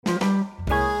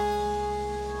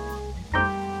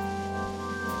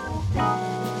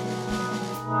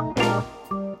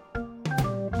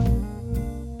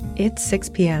It's 6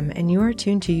 p.m. and you are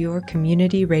tuned to your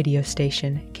community radio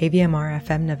station, KVMR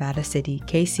FM Nevada City,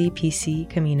 KCPC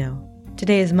Camino.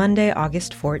 Today is Monday,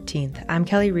 August 14th. I'm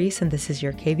Kelly Reese and this is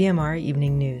your KVMR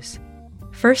Evening News.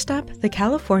 First up, the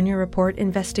California report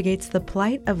investigates the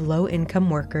plight of low-income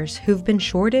workers who've been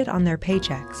shorted on their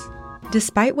paychecks.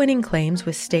 Despite winning claims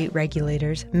with state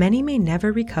regulators, many may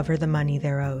never recover the money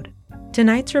they're owed.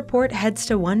 Tonight's report heads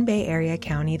to one Bay Area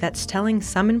county that's telling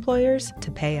some employers to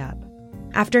pay up.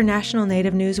 After National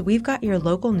Native News, we've got your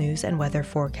local news and weather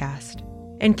forecast.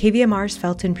 And KVMR's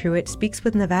Felton Pruitt speaks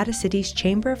with Nevada City's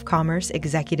Chamber of Commerce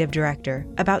Executive Director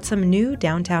about some new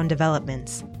downtown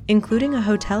developments, including a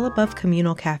hotel above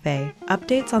Communal Cafe,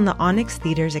 updates on the Onyx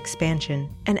Theatre's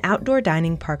expansion, and outdoor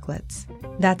dining parklets.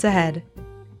 That's ahead.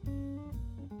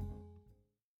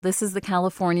 This is the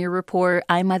California Report.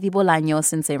 I'm Madi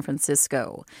Bolaños in San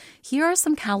Francisco. Here are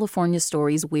some California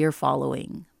stories we're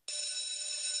following.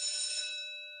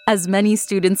 As many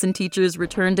students and teachers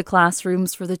return to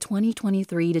classrooms for the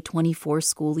 2023 to 24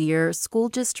 school year, school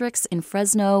districts in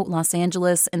Fresno, Los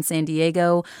Angeles, and San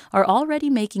Diego are already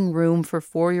making room for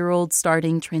 4-year-olds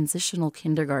starting transitional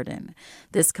kindergarten.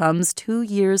 This comes 2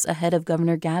 years ahead of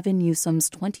Governor Gavin Newsom's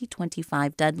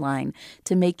 2025 deadline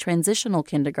to make transitional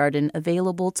kindergarten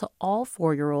available to all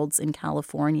 4-year-olds in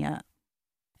California.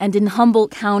 And in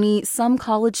Humboldt County, some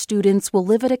college students will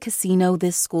live at a casino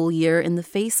this school year in the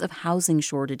face of housing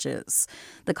shortages.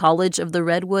 The College of the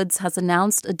Redwoods has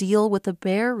announced a deal with the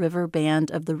Bear River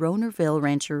Band of the Ronerville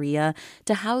Rancheria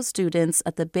to house students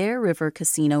at the Bear River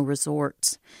Casino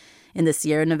Resort. In the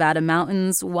Sierra Nevada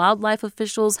mountains, wildlife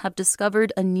officials have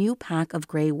discovered a new pack of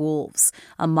gray wolves,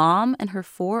 a mom and her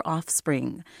 4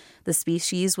 offspring. The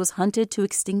species was hunted to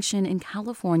extinction in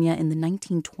California in the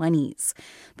 1920s.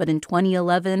 But in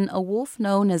 2011, a wolf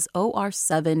known as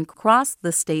OR7 crossed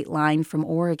the state line from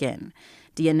Oregon.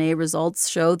 DNA results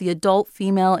show the adult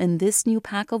female in this new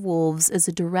pack of wolves is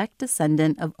a direct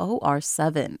descendant of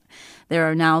OR7. There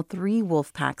are now 3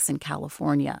 wolf packs in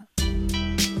California.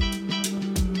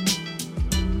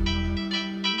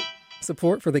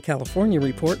 Support for the California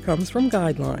Report comes from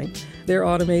Guideline. Their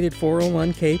automated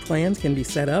 401k plans can be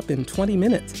set up in 20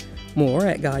 minutes. More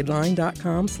at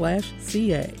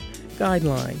guideline.com/CA.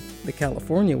 Guideline, the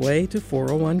California way to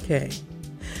 401k.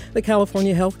 The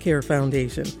California Healthcare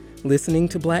Foundation, Listening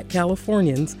to Black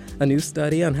Californians, a new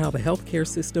study on how the healthcare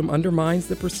system undermines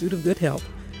the pursuit of good health.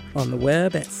 On the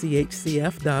web at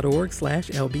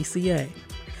chcf.org/LBCA.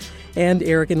 And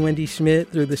Eric and Wendy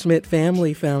Schmidt through the Schmidt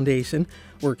Family Foundation,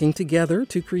 working together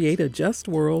to create a just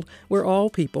world where all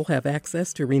people have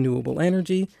access to renewable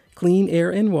energy, clean air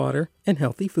and water, and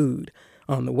healthy food.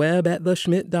 On the web at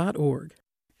theschmidt.org.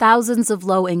 Thousands of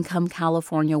low-income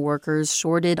California workers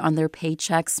shorted on their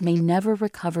paychecks may never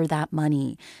recover that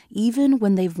money, even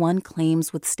when they've won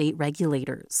claims with state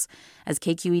regulators. As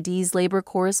KQED's labor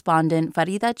correspondent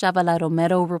Farida Chavala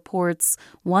Romero reports,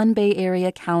 one Bay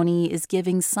Area county is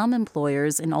giving some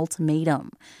employers an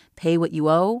ultimatum: pay what you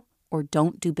owe or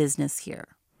don't do business here.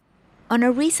 On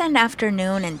a recent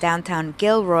afternoon in downtown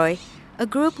Gilroy, a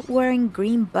group wearing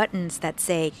green buttons that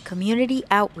say Community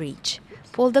Outreach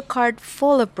pulled a cart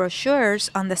full of brochures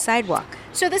on the sidewalk.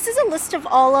 So this is a list of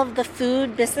all of the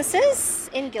food businesses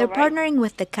in Gilroy? They're partnering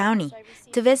with the county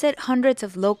to visit hundreds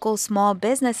of local small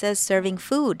businesses serving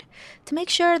food to make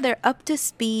sure they're up to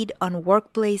speed on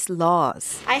workplace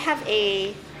laws. I have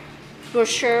a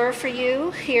brochure for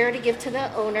you here to give to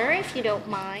the owner, if you don't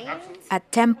mind. At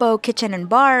Tempo Kitchen and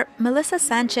Bar, Melissa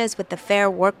Sanchez with the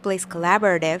Fair Workplace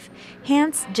Collaborative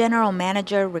hands General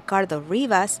Manager Ricardo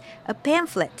Rivas a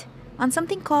pamphlet on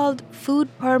something called Food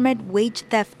Permit Wage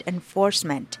Theft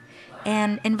Enforcement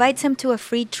and invites him to a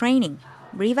free training.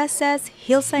 Rivas says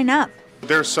he'll sign up.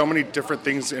 There are so many different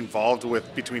things involved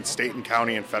between state and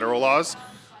county and federal laws,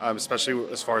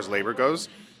 especially as far as labor goes.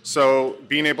 So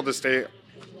being able to stay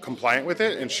compliant with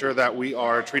it, ensure that we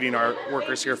are treating our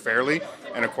workers here fairly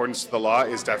in accordance to the law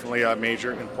is definitely a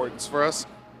major importance for us.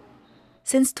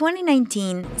 Since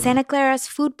 2019, Santa Clara's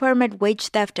Food Permit Wage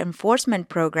Theft Enforcement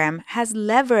Program has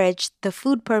leveraged the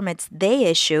food permits they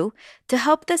issue to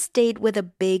help the state with a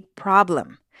big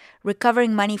problem: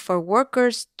 recovering money for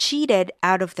workers cheated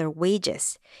out of their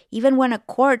wages, even when a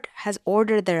court has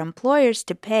ordered their employers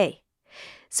to pay.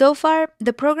 So far,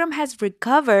 the program has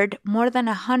recovered more than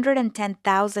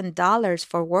 $110,000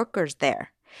 for workers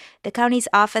there. The county's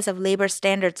Office of Labor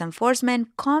Standards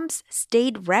Enforcement combs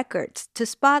state records to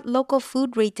spot local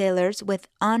food retailers with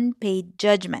unpaid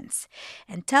judgments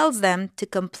and tells them to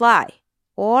comply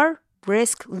or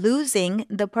risk losing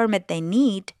the permit they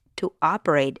need to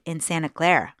operate in Santa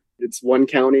Clara. It's one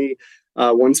county,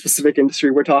 one specific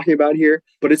industry we're talking about here,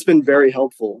 but it's been very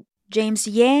helpful. James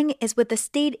Yang is with the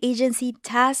state agency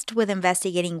tasked with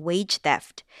investigating wage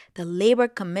theft, the Labor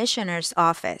Commissioner's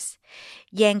Office.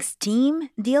 Yang's team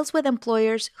deals with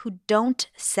employers who don't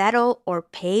settle or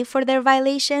pay for their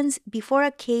violations before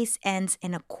a case ends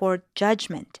in a court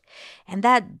judgment. And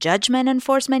that judgment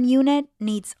enforcement unit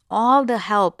needs all the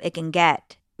help it can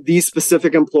get. These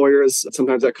specific employers,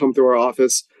 sometimes that come through our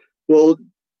office, will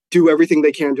do everything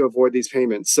they can to avoid these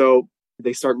payments. So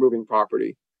they start moving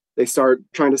property. They start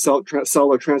trying to sell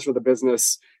or transfer the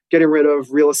business, getting rid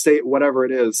of real estate, whatever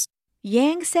it is.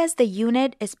 Yang says the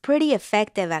unit is pretty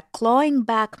effective at clawing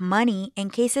back money in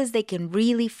cases they can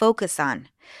really focus on.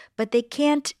 But they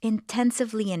can't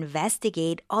intensively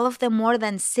investigate all of the more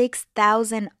than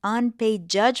 6,000 unpaid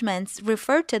judgments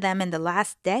referred to them in the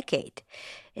last decade.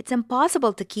 It's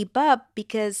impossible to keep up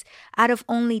because out of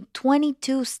only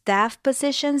 22 staff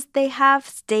positions they have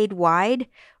statewide,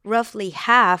 roughly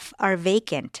half are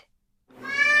vacant.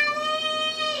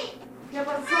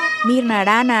 Mirna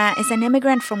Arana is an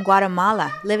immigrant from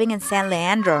Guatemala living in San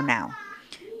Leandro now.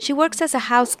 She works as a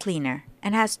house cleaner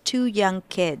and has 2 young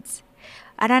kids.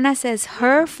 Arana says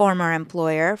her former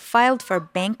employer filed for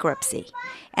bankruptcy,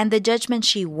 and the judgment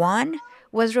she won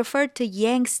was referred to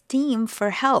Yang's team for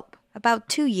help about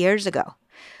 2 years ago.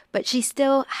 But she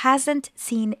still hasn't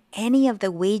seen any of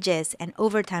the wages and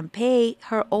overtime pay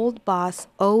her old boss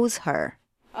owes her.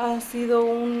 Ha sido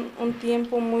un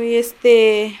tiempo muy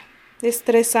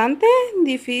estresante,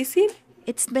 difícil.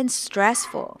 It's been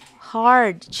stressful,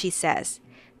 hard, she says.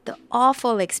 The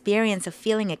awful experience of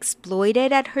feeling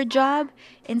exploited at her job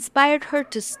inspired her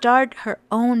to start her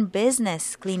own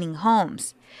business cleaning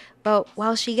homes. But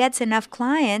while she gets enough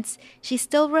clients, she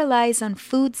still relies on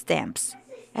food stamps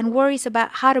and worries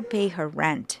about how to pay her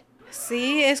rent.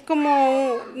 Sí, es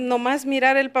como nomás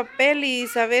mirar el papel y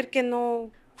saber que no.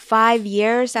 5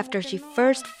 years after she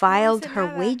first filed her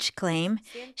wage claim,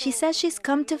 she says she's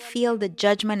come to feel the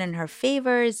judgment in her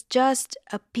favor is just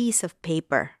a piece of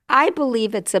paper. I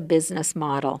believe it's a business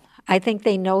model. I think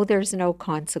they know there's no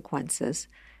consequences,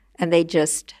 and they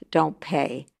just don't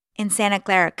pay. In Santa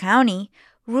Clara County,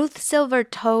 Ruth Silver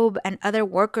Tobe and other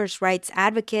workers' rights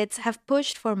advocates have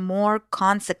pushed for more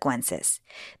consequences.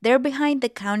 They're behind the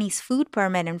county's food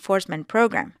permit enforcement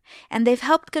program, and they've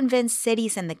helped convince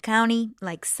cities in the county,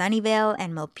 like Sunnyvale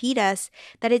and Milpitas,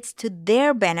 that it's to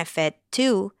their benefit,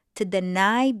 too, to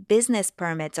deny business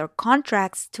permits or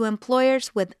contracts to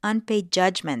employers with unpaid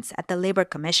judgments at the labor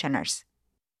commissioners.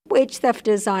 Wage theft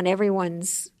is on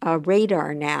everyone's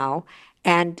radar now,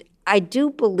 and I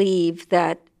do believe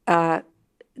that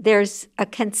there's a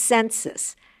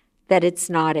consensus that it's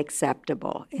not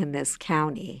acceptable in this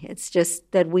county. It's just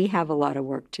that we have a lot of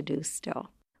work to do still.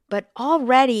 But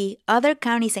already, other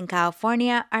counties in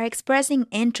California are expressing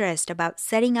interest about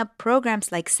setting up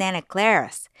programs like Santa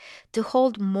Clara's to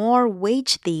hold more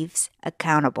wage thieves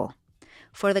accountable.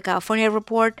 For the California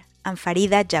Report, I'm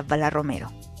Farida Jabvala Romero.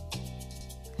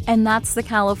 And that's the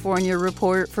California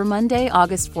Report for Monday,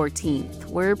 August 14th.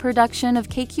 We're a production of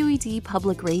KQED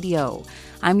Public Radio.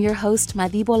 I'm your host,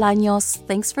 Madi Bolaños.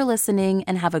 Thanks for listening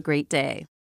and have a great day.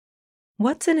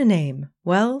 What's in a name?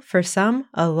 Well, for some,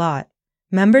 a lot.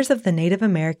 Members of the Native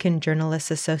American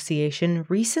Journalists Association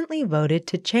recently voted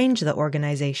to change the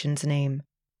organization's name.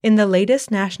 In the latest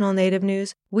national Native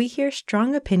news, we hear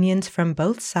strong opinions from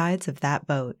both sides of that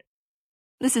vote.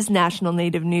 This is National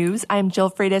Native News. I'm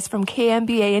Jill Freitas from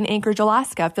KMBA in Anchorage,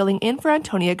 Alaska, filling in for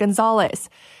Antonia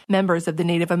Gonzalez. Members of the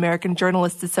Native American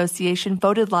Journalists Association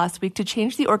voted last week to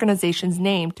change the organization's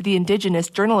name to the Indigenous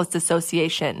Journalists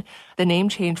Association. The name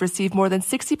change received more than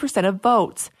 60% of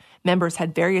votes. Members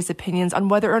had various opinions on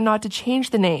whether or not to change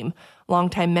the name.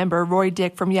 Longtime member Roy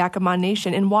Dick from Yakama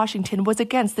Nation in Washington was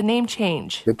against the name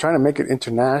change. They're trying to make it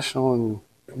international, and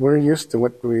we're used to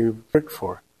what we work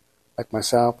for. Like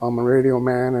myself, I'm a radio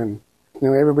man, and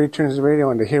everybody turns the radio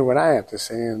on to hear what I have to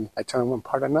say, and I tell them I'm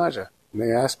part of NAJA. And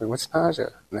they ask me, what's NAJA?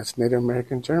 And that's Native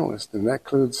American Journalist, and that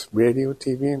includes radio,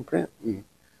 TV, and print. And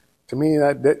to me,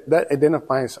 that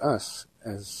identifies us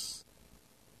as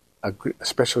a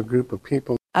special group of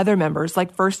people. Other members,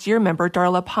 like first-year member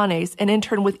Darla Panes, an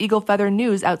intern with Eagle Feather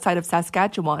News outside of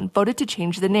Saskatchewan, voted to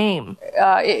change the name.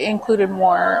 It included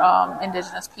more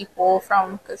Indigenous people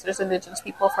because there's Indigenous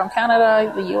people from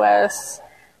Canada, the U.S.,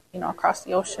 across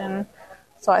the ocean.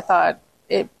 So I thought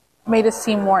it made us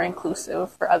seem more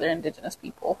inclusive for other Indigenous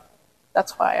people.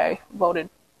 That's why I voted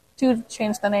to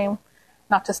change the name.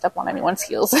 Not to step on anyone's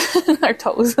heels or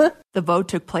toes. The vote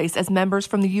took place as members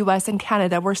from the U.S. and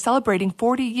Canada were celebrating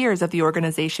 40 years of the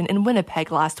organization in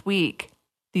Winnipeg last week.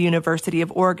 The University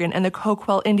of Oregon and the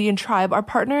Coquille Indian Tribe are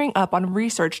partnering up on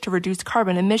research to reduce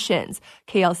carbon emissions.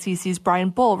 KLCC's Brian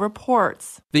Bull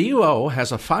reports. The UO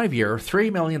has a 5-year, $3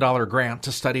 million grant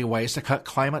to study ways to cut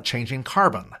climate-changing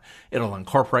carbon. It'll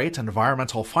incorporate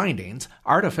environmental findings,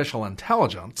 artificial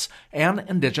intelligence, and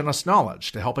indigenous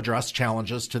knowledge to help address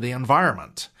challenges to the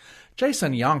environment.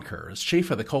 Jason Yonker is chief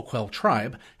of the Coquille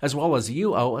Tribe, as well as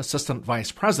UO Assistant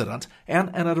Vice President and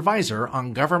an advisor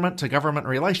on government-to-government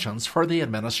relations for the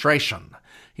administration.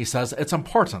 He says it's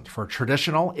important for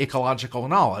traditional ecological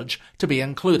knowledge to be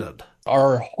included.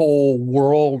 Our whole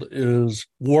world is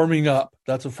warming up.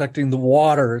 That's affecting the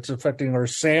water. It's affecting our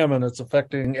salmon. It's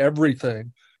affecting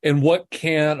everything. And what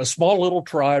can a small little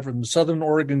tribe from the southern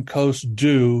Oregon coast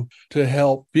do to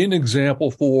help be an example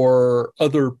for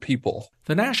other people?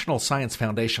 The National Science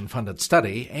Foundation-funded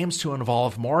study aims to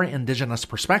involve more indigenous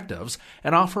perspectives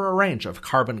and offer a range of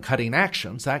carbon-cutting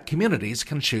actions that communities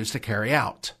can choose to carry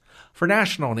out. For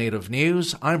National Native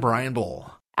News, I'm Brian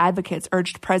Bull. Advocates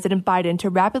urged President Biden to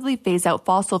rapidly phase out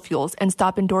fossil fuels and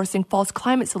stop endorsing false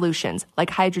climate solutions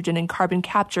like hydrogen and carbon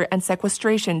capture and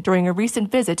sequestration during a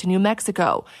recent visit to New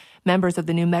Mexico. Members of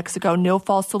the New Mexico No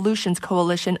False Solutions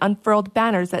Coalition unfurled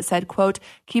banners that said, quote,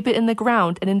 "Keep it in the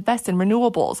ground and invest in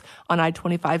renewables" on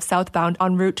I-25 southbound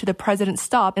en route to the president's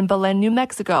stop in Belen, New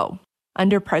Mexico.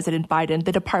 Under President Biden,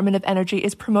 the Department of Energy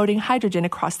is promoting hydrogen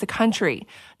across the country.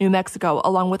 New Mexico,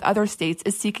 along with other states,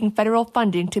 is seeking federal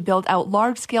funding to build out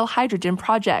large-scale hydrogen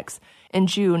projects. In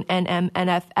June,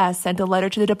 NMNFS sent a letter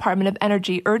to the Department of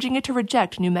Energy urging it to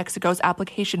reject New Mexico's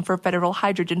application for federal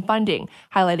hydrogen funding,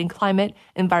 highlighting climate,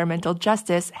 environmental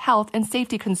justice, health, and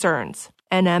safety concerns.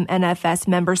 NMNFS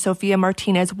member Sophia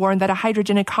Martinez warned that a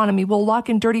hydrogen economy will lock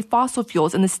in dirty fossil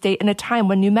fuels in the state in a time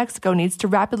when New Mexico needs to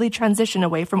rapidly transition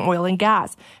away from oil and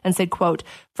gas, and said, quote,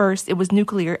 "First, it was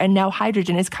nuclear, and now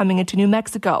hydrogen is coming into New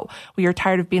Mexico. We are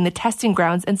tired of being the testing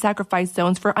grounds and sacrifice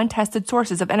zones for untested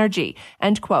sources of energy,"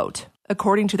 end quote.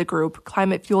 According to the group,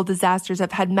 climate-fueled disasters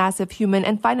have had massive human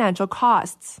and financial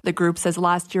costs. The group says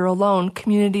last year alone,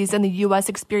 communities in the U.S.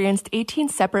 experienced 18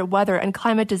 separate weather and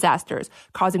climate disasters,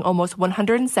 causing almost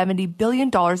 $170 billion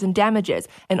in damages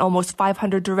and almost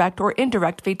 500 direct or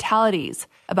indirect fatalities.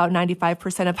 About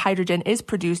 95% of hydrogen is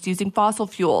produced using fossil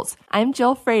fuels. I'm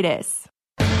Jill Freitas.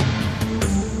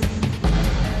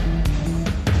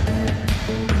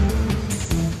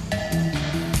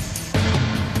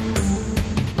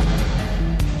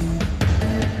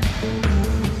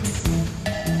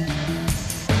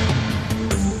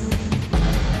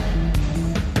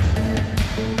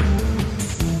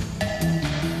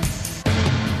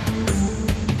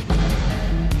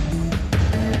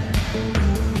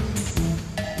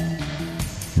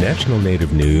 National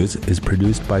Native News is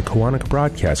produced by Koahnic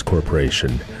Broadcast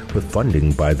Corporation with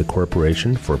funding by the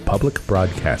Corporation for Public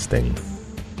Broadcasting.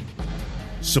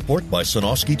 Support by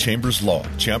Sonosky Chambers Law,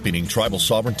 championing tribal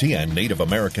sovereignty and Native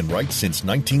American rights since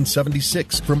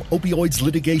 1976. From opioids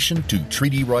litigation to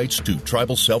treaty rights to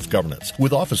tribal self-governance.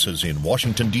 With offices in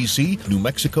Washington, D.C., New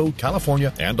Mexico,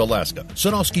 California, and Alaska.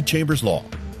 Sonosky Chambers Law.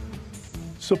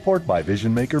 Support by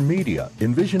Vision Maker Media,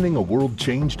 envisioning a world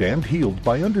changed and healed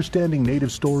by understanding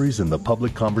Native stories and the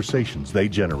public conversations they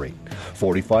generate.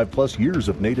 45-plus years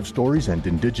of Native stories and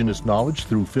Indigenous knowledge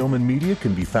through film and media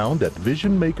can be found at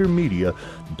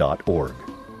visionmakermedia.org.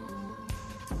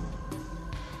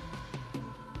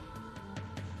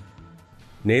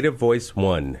 Native Voice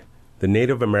One, the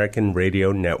Native American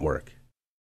Radio Network.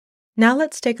 Now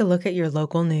let's take a look at your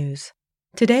local news.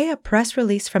 Today, a press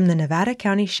release from the Nevada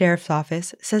County Sheriff's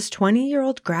Office says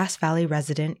 20-year-old Grass Valley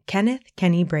resident Kenneth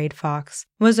Kenny Braid Fox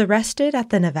was arrested at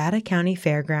the Nevada County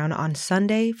Fairground on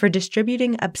Sunday for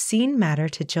distributing obscene matter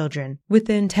to children with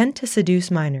the intent to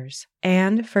seduce minors,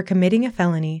 and for committing a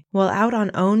felony while out on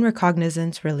own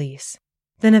recognizance release.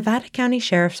 The Nevada County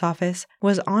Sheriff's Office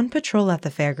was on patrol at the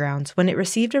fairgrounds when it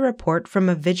received a report from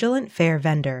a vigilant fair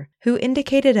vendor who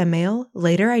indicated a male,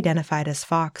 later identified as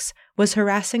Fox, was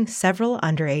harassing several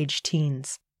underage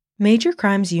teens. Major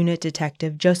Crimes Unit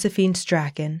Detective Josephine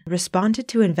Strachan responded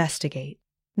to investigate.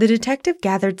 The detective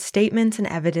gathered statements and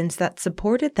evidence that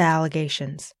supported the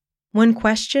allegations. When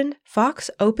questioned, Fox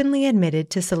openly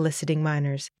admitted to soliciting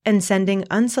minors and sending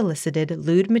unsolicited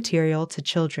lewd material to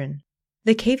children.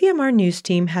 The KVMR news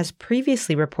team has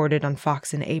previously reported on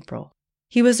Fox in April.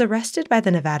 He was arrested by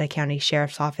the Nevada County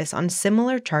Sheriff's Office on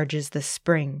similar charges this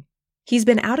spring. He's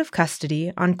been out of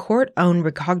custody on court-owned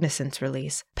recognizance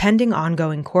release, pending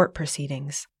ongoing court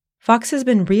proceedings. Fox has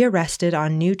been rearrested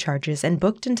on new charges and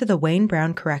booked into the Wayne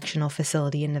Brown Correctional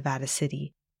Facility in Nevada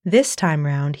City. This time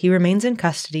round, he remains in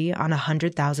custody on a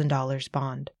 $100,000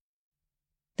 bond.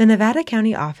 The Nevada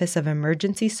County Office of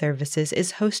Emergency Services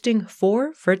is hosting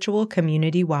 4 virtual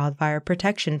Community Wildfire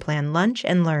Protection Plan lunch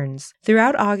and learns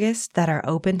throughout August that are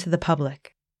open to the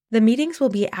public. The meetings will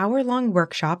be hour-long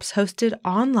workshops hosted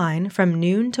online from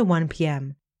noon to 1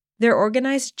 p.m. They're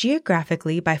organized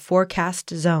geographically by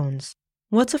forecast zones.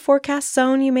 What's a forecast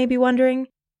zone, you may be wondering?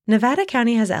 Nevada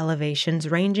County has elevations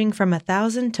ranging from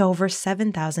 1,000 to over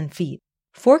 7,000 feet.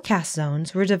 Forecast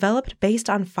zones were developed based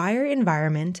on fire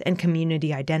environment and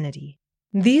community identity.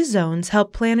 These zones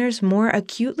help planners more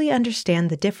acutely understand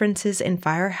the differences in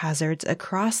fire hazards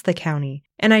across the county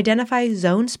and identify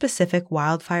zone-specific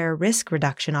wildfire risk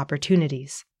reduction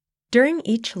opportunities. During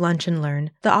each Lunch and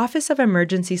Learn, the Office of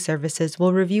Emergency Services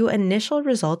will review initial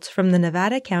results from the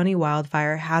Nevada County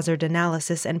Wildfire Hazard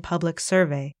Analysis and Public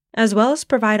Survey, as well as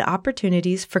provide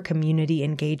opportunities for community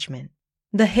engagement.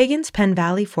 The Higgins-Penn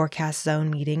Valley Forecast Zone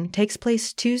meeting takes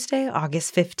place Tuesday,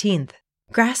 August 15th.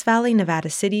 Grass Valley, Nevada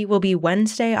City will be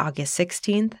Wednesday, August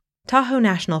 16th. Tahoe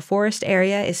National Forest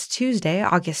area is Tuesday,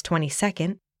 August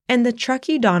 22nd. And the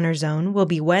Truckee-Donner Zone will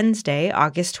be Wednesday,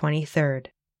 August 23rd.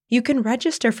 You can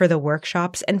register for the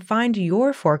workshops and find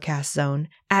your forecast zone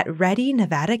at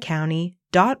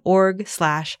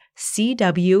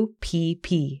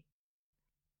readynevadacounty.org/CWPP.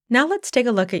 Now let's take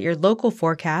a look at your local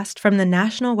forecast from the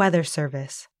National Weather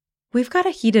Service. We've got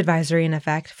a heat advisory in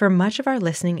effect for much of our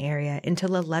listening area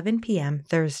until 11 p.m.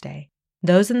 Thursday.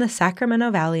 Those in the Sacramento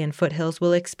Valley and foothills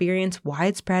will experience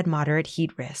widespread moderate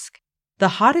heat risk. The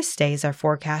hottest days are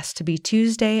forecast to be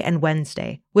Tuesday and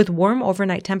Wednesday, with warm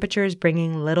overnight temperatures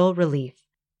bringing little relief.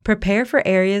 Prepare for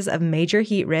areas of major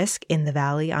heat risk in the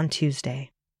valley on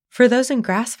Tuesday. For those in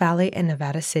Grass Valley and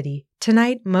Nevada City,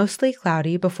 tonight mostly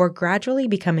cloudy before gradually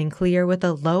becoming clear with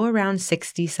a low around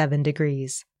 67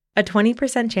 degrees. A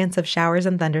 20% chance of showers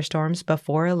and thunderstorms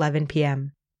before 11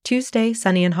 p.m. Tuesday,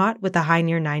 sunny and hot with a high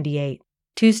near 98.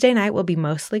 Tuesday night will be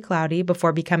mostly cloudy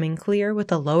before becoming clear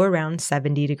with a low around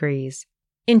 70 degrees.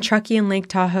 In Truckee and Lake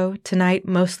Tahoe, tonight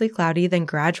mostly cloudy then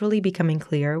gradually becoming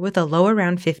clear with a low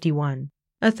around 51.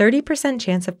 A 30%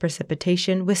 chance of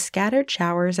precipitation with scattered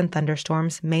showers and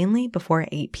thunderstorms mainly before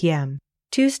 8 p.m.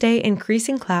 Tuesday,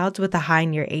 increasing clouds with a high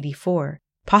near 84.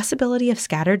 Possibility of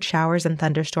scattered showers and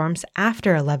thunderstorms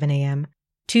after 11 a.m.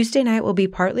 Tuesday night will be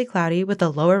partly cloudy with a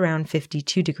low around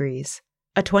 52 degrees.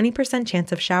 A 20%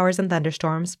 chance of showers and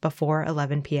thunderstorms before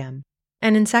 11 p.m.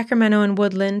 And in Sacramento and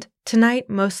Woodland, tonight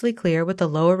mostly clear with a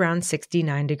low around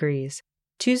 69 degrees.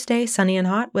 Tuesday, sunny and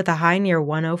hot with a high near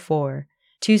 104.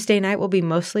 Tuesday night will be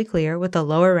mostly clear with a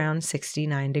low around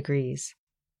 69 degrees.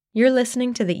 You're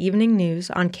listening to the evening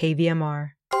news on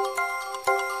KVMR.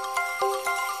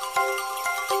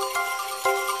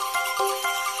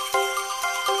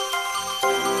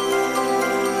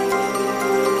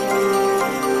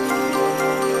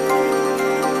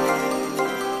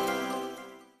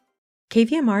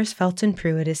 KVMR's Felton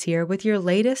Pruitt is here with your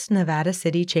latest Nevada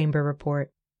City Chamber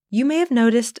report. You may have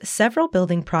noticed several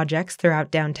building projects throughout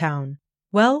downtown.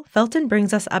 Well, Felton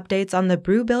brings us updates on the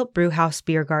Brew-Built Brewhouse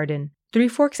Beer Garden, Three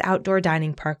Forks Outdoor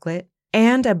Dining Parklet,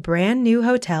 and a brand new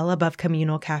hotel above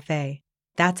Communal Cafe.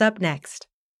 That's up next.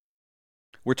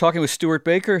 We're talking with Stuart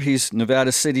Baker. He's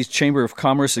Nevada City's Chamber of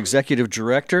Commerce Executive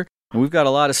Director. And we've got a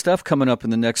lot of stuff coming up in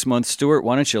the next month. Stuart,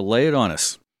 why don't you lay it on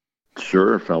us?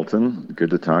 Sure, Felton.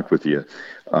 Good to talk with you.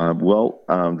 There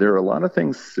are a lot of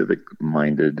things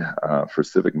civic-minded for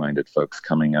civic-minded folks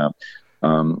coming up.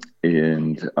 And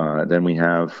then we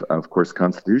have, of course,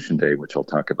 Constitution Day, which I'll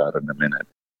talk about in a minute.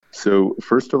 So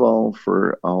first of all,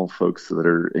 for all folks that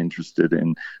are interested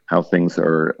in how things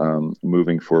are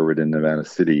moving forward in Nevada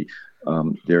City,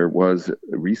 there was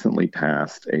recently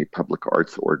passed a public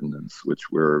arts ordinance,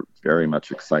 which we're very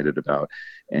much excited about.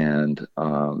 And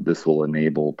this will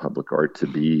enable public art to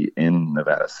be in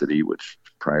Nevada City, which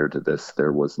prior to this,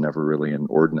 there was never really an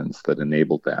ordinance that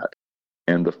enabled that.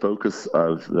 And the focus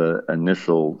of the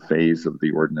initial phase of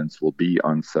the ordinance will be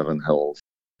on Seven Hills.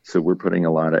 So we're putting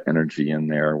a lot of energy in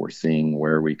there. We're seeing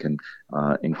where we can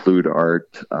include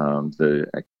art. The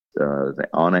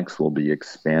Onyx will be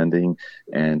expanding,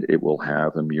 and it will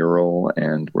have a mural,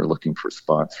 and we're looking for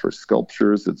spots for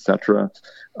sculptures, etc.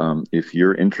 If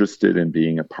you're interested in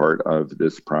being a part of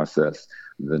this process,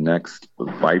 the next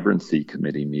Vibrancy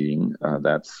Committee meeting,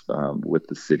 that's with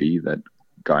the city that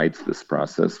guides this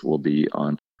process, will be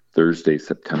on Thursday,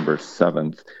 September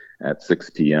 7th at 6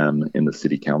 p.m. in the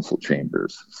City Council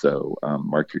chambers. So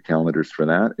mark your calendars for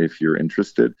that if you're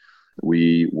interested.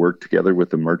 We worked together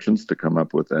with the merchants to come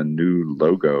up with a new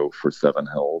logo for Seven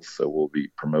Hills. So we'll be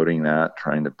promoting that,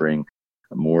 trying to bring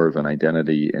more of an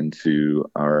identity into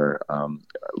our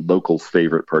locals'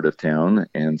 favorite part of town.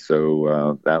 And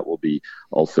so that will be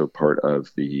also part of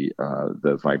the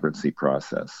vibrancy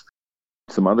process.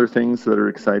 Some other things that are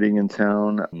exciting in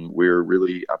town, we're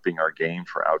really upping our game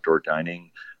for outdoor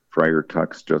dining. Friar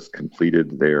Tuck's just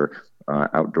completed their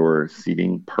outdoor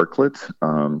seating parklet,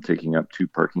 taking up 2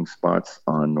 parking spots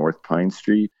on North Pine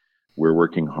Street. We're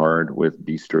working hard with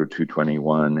Bistro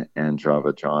 221 and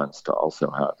Java John's to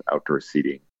also have outdoor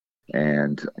seating.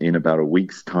 And in about a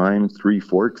week's time, Three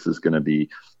Forks is going to be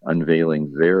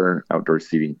unveiling their outdoor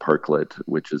seating parklet,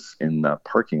 which is in the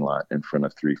parking lot in front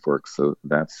of Three Forks. So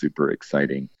that's super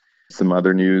exciting. Some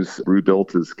other news,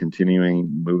 Brewbuilt is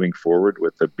moving forward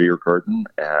with the beer garden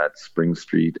at Spring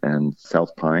Street and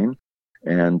South Pine.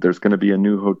 And there's going to be a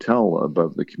new hotel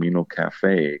above the Communal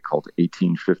Cafe called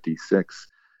 1856.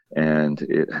 And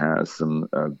it has some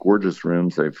gorgeous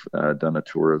rooms. I've done a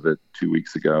tour of it 2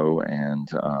 weeks ago, and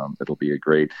it'll be a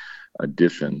great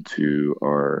addition to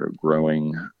our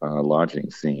growing lodging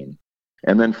scene.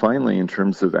 And then finally, in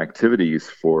terms of activities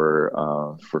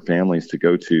for families to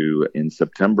go to in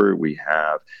September, we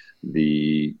have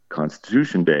the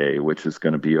Constitution Day, which is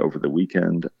going to be over the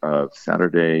weekend of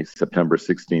Saturday, September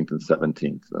 16th and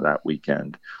 17th, that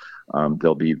weekend.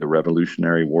 There'll be the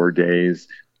Revolutionary War Days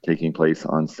taking place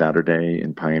on Saturday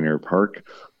in Pioneer Park.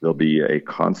 There'll be a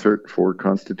concert for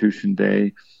Constitution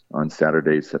Day on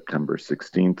Saturday, September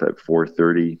 16th at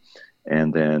 4:30.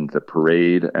 And then the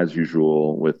parade, as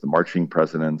usual, with the marching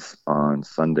presidents on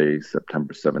Sunday,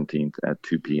 September 17th at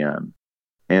 2 p.m.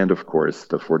 And, of course,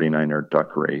 the 49er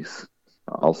duck race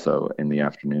also in the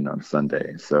afternoon on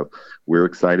Sunday. So we're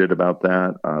excited about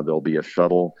that. There'll be a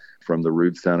shuttle from the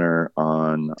Rood Center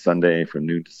on Sunday from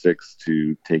noon to 6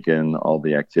 to take in all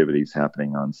the activities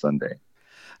happening on Sunday.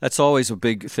 That's always a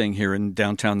big thing here in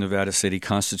downtown Nevada City,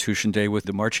 Constitution Day with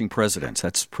the marching presidents.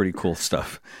 That's pretty cool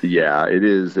stuff. Yeah, it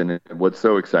is. And what's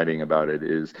so exciting about it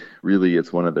is really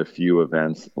it's one of the few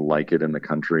events like it in the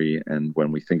country. And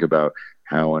when we think about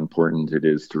how important it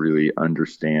is to really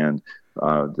understand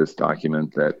this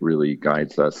document that really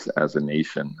guides us as a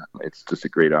nation, it's just a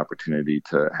great opportunity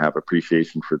to have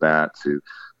appreciation for that, to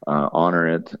honor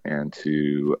it, and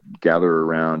to gather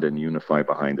around and unify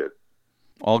behind it.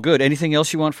 All good. Anything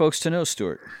else you want folks to know,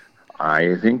 Stuart?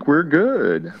 I think we're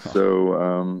good.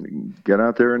 So get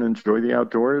out there and enjoy the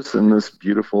outdoors in this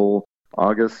beautiful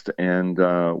August, and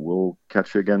we'll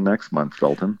catch you again next month,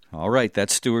 Felton. All right.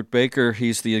 That's Stuart Baker.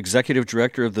 He's the Executive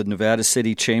Director of the Nevada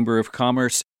City Chamber of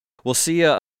Commerce. We'll see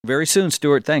you very soon,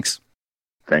 Stuart. Thanks.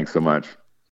 Thanks so much.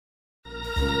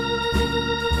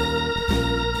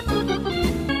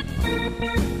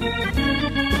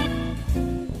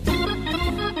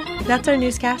 That's our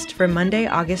newscast for Monday,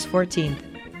 August 14th.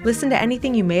 Listen to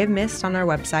anything you may have missed on our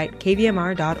website,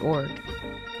 kvmr.org.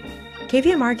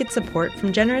 KVMR gets support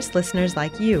from generous listeners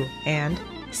like you and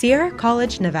Sierra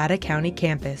College Nevada County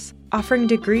Campus, offering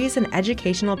degrees and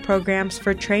educational programs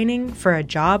for training for a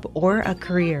job or a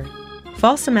career.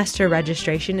 Fall semester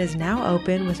registration is now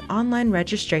open with online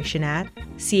registration at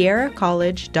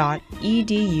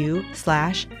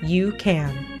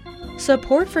sierracollege.edu/ucan.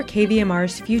 Support for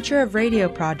KVMR's Future of Radio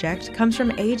project comes from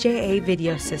AJA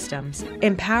Video Systems,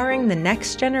 empowering the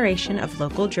next generation of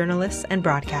local journalists and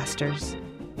broadcasters.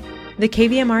 The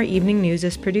KVMR Evening News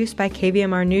is produced by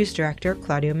KVMR News Director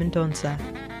Claudio Mendonça.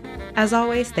 As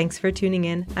always, thanks for tuning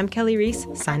in. I'm Kelly Reese,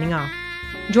 signing off.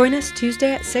 Join us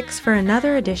Tuesday at 6 for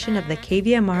another edition of the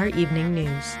KVMR Evening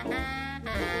News.